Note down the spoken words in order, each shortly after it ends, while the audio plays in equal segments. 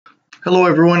Hello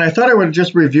everyone, I thought I would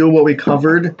just review what we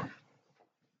covered.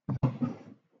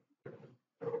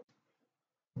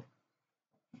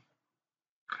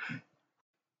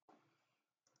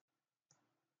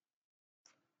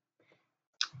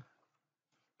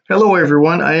 Hello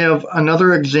everyone, I have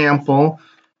another example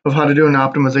of how to do an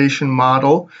optimization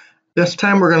model. This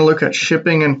time we're going to look at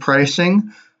shipping and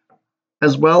pricing,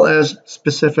 as well as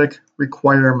specific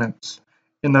requirements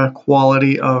in the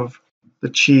quality of the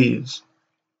cheese.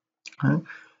 Okay.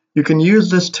 You can use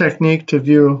this technique to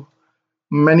view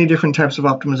many different types of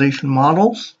optimization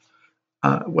models,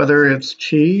 whether it's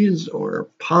cheese or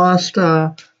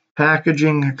pasta,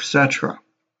 packaging, etc.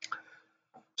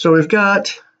 So we've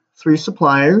got 3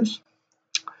 suppliers,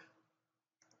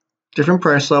 different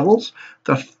price levels.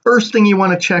 The first thing you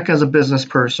want to check as a business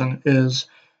person is,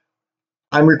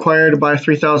 I'm required to buy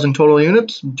 3,000 total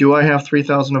units. Do I have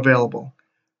 3,000 available?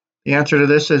 The answer to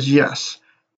this is yes.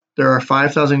 There are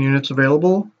 5,000 units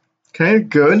available. Okay,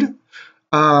 good.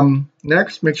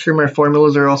 Next, make sure my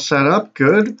formulas are all set up.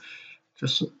 Good.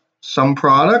 Just some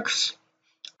products.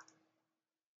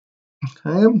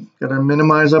 Okay, gotta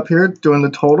minimize up here, doing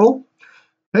the total.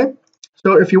 Okay,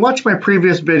 so if you watch my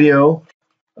previous video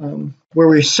where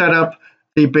we set up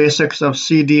the basics of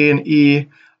C, D, and E,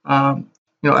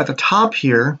 at the top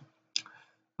here,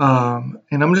 and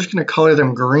I'm just going to color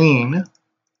them green.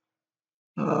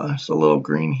 It's a little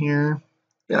green here.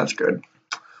 Yeah, that's good.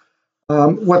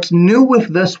 What's new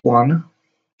with this one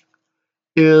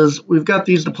is we've got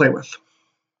these to play with.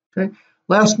 Okay,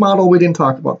 last model we didn't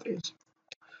talk about these.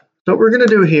 So what we're going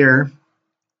to do here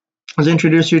is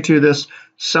introduce you to this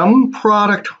sum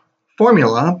product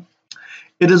formula.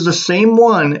 It is the same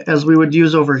one as we would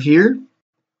use over here.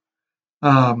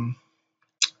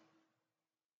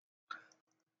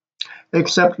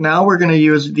 Except now we're going to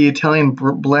use the Italian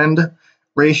blend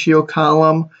ratio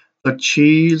column, the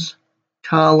cheese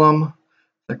column,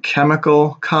 the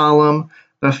chemical column,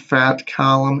 the fat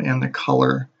column, and the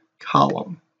color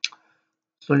column.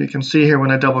 So you can see here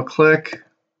when I double click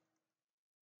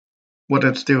what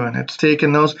it's doing. It's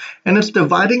taking those and it's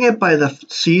dividing it by the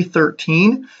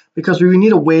C13 because we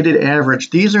need a weighted average.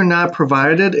 These are not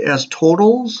provided as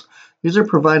totals. These are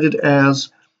provided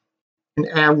as an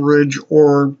average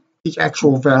or the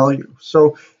actual value.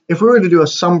 So if we were to do a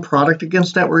sum product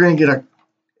against that, we're going to get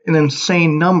an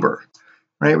insane number,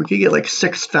 right? We could get like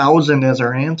 6,000 as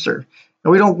our answer.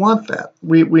 And we don't want that.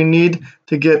 We need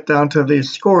to get down to these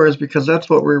scores because that's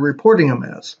what we're reporting them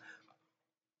as.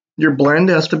 Your blend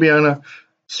has to be on a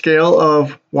scale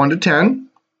of 1 to 10,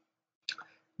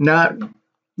 not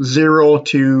 0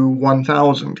 to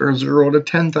 1,000 or 0 to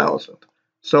 10,000.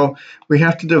 So we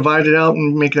have to divide it out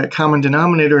and make that common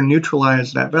denominator and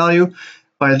neutralize that value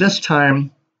by this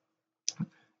time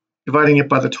dividing it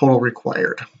by the total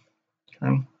required.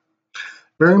 Okay.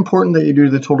 Very important that you do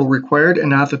the total required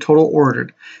and not the total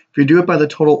ordered. If you do it by the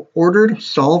total ordered,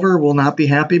 Solver will not be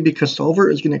happy because Solver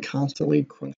is going to constantly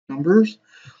crunch numbers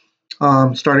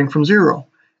starting from 0.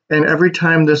 And every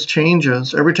time this changes,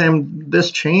 the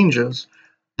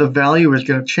value is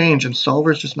going to change and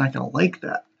Solver is just not going to like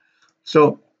that.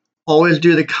 So always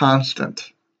do the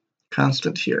constant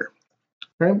here,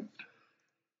 okay?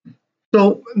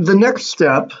 So the next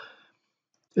step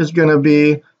is going to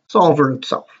be Solver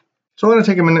itself. So I'm going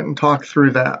to take a minute and talk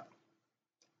through that.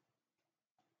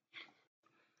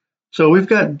 So we've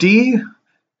got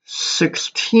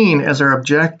D16 as our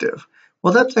objective.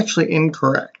 Well, that's actually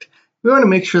incorrect. We want to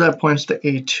make sure that points to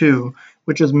A2,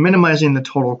 which is minimizing the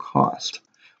total cost.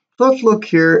 So let's look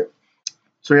here.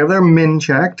 So we have our min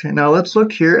checked. And now let's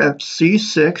look here at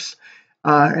C6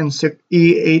 and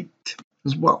E8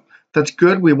 as well. That's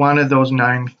good. We wanted those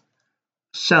 9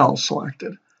 cells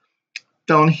selected.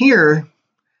 Down here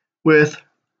with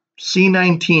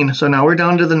C19, so now we're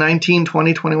down to the 19,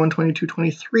 20, 21, 22,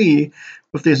 23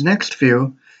 with these next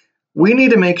few. We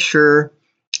need to make sure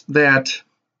that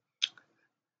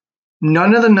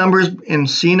none of the numbers in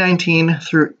C19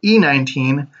 through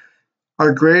E19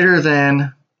 are greater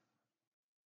than,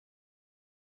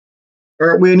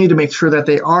 or we need to make sure that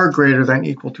they are greater than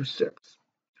equal to 6.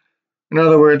 In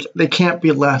other words, they can't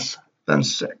be less than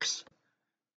 6.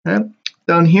 Okay?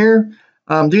 Down here,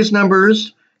 these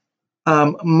numbers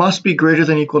must be greater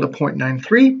than equal to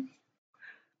 0.93.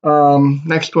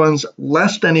 Next one's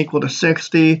less than equal to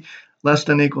 60, less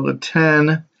than equal to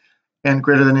 10, and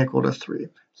greater than equal to 3.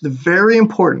 It's very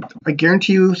important. I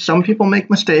guarantee you some people make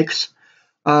mistakes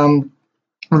when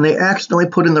they accidentally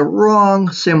put in the wrong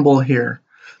symbol here.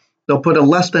 They'll put a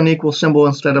less than equal symbol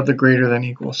instead of the greater than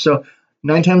equal. So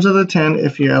 9 times out of 10,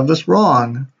 if you have this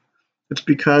wrong, it's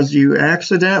because you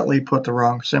accidentally put the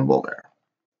wrong symbol there.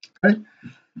 Okay?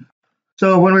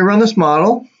 So when we run this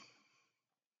model,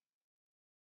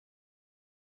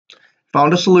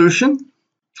 found a solution.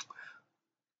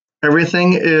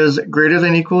 Everything is greater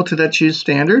than equal to that cheese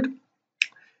standard.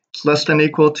 It's less than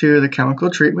equal to the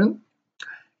chemical treatment.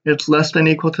 It's less than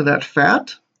equal to that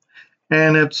fat.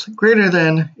 And it's greater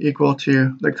than equal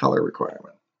to the color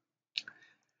requirement.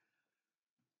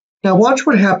 Now watch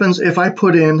what happens if I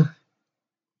put in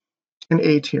an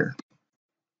 8 here.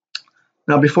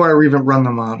 Now before I even run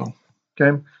the model,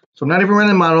 okay? So I'm not even running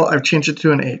the model, I've changed it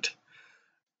to an 8.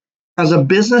 As a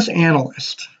business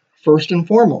analyst, first and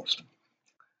foremost,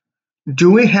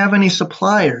 do we have any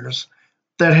suppliers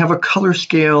that have a color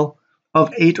scale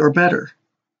of 8 or better?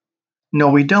 No,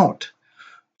 we don't.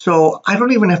 So I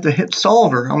don't even have to hit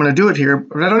solver. I'm going to do it here,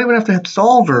 but I don't even have to hit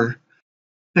solver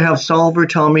to have solver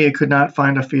tell me it could not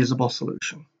find a feasible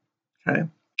solution. Okay.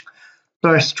 So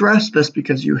I stress this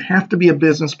because you have to be a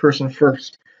business person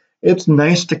first. It's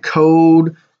nice to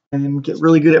code and get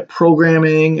really good at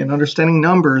programming and understanding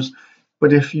numbers,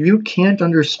 but if you can't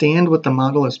understand what the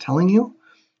model is telling you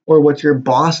or what your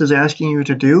boss is asking you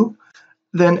to do,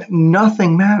 then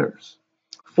nothing matters.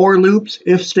 For loops,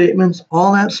 if statements,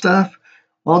 all that stuff,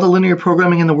 all the linear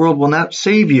programming in the world will not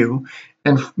save you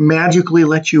and magically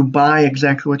let you buy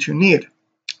exactly what you need.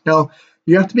 Now,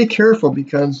 you have to be careful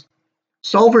because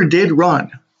solver did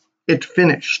run, it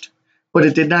finished, but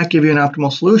it did not give you an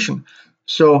optimal solution.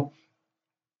 So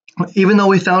even though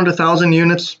we found 1,000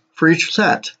 units for each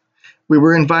set, we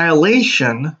were in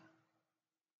violation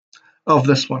of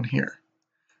this one here.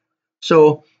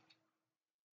 So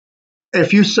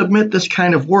if you submit this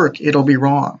kind of work, it'll be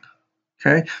wrong.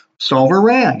 Okay, solver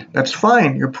ran, that's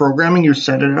fine. You're programming, you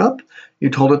set it up, you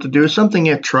told it to do something,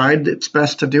 it tried its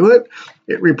best to do it,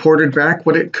 it reported back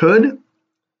what it could,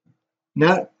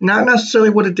 not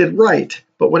necessarily what it did right,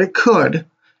 but what it could,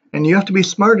 and you have to be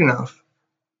smart enough.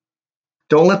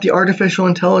 Don't let the artificial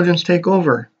intelligence take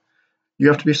over. You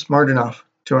have to be smart enough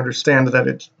to understand that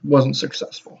it wasn't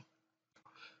successful.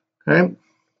 Okay.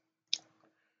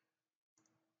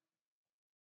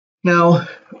 Now,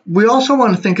 we also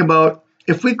want to think about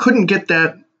if we couldn't get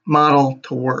that model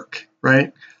to work,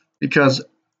 right, because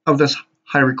of this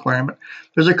high requirement,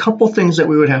 there's a couple things that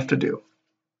we would have to do.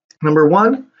 Number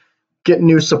one, get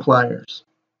new suppliers,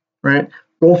 right?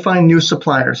 Go find new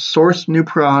suppliers, source new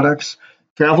products,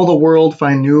 travel the world,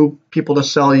 find new people to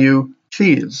sell you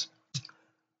cheese.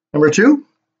 Number two,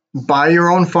 buy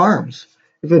your own farms.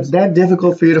 If it's that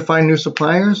difficult for you to find new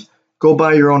suppliers, go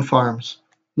buy your own farms.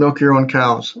 Milk your own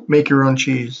cows, make your own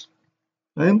cheese.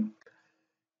 Okay?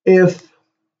 If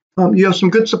you have some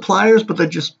good suppliers, but they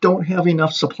just don't have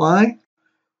enough supply,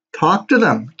 talk to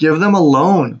them, give them a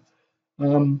loan,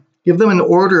 give them an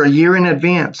order a year in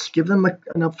advance, give them an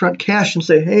upfront cash and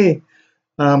say, hey,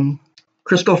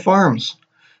 Crystal Farms,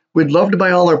 we'd love to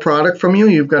buy all our product from you.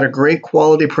 You've got a great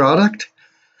quality product.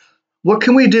 What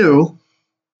can we do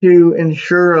to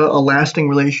ensure a lasting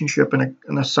relationship and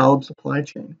a solid supply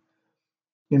chain?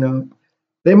 You know,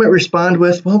 they might respond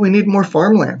with, well, we need more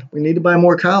farmland. We need to buy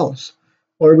more cows.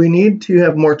 Or we need to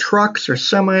have more trucks or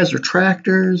semis or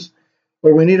tractors.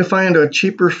 Or we need to find a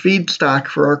cheaper feedstock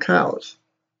for our cows.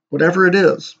 Whatever it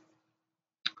is.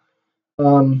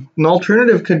 An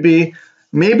alternative could be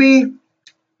maybe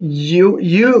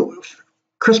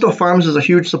Crystal Farms is a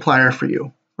huge supplier for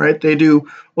you, right? They do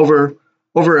over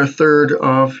a third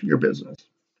of your business.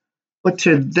 But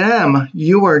to them,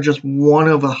 you are just one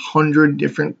of 100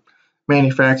 different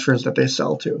manufacturers that they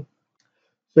sell to.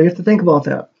 So you have to think about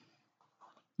that.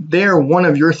 They are one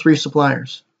of your 3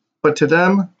 suppliers, but to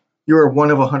them, you are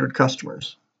one of 100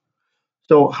 customers.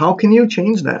 So how can you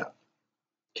change that?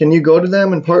 Can you go to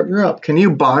them and partner up? Can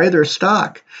you buy their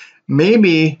stock?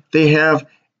 Maybe they have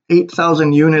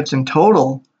 8,000 units in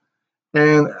total,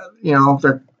 and you know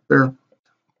their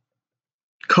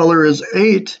color is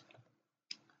 8,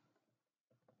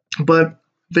 but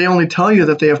they only tell you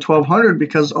that they have 1,200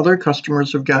 because other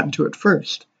customers have gotten to it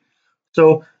first.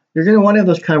 So you're going to want to have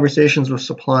those conversations with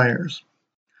suppliers.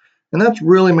 And that's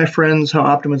really, my friends, how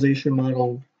optimization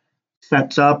model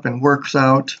sets up and works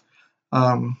out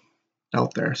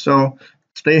there. So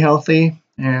stay healthy,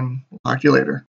 and we'll talk to you later.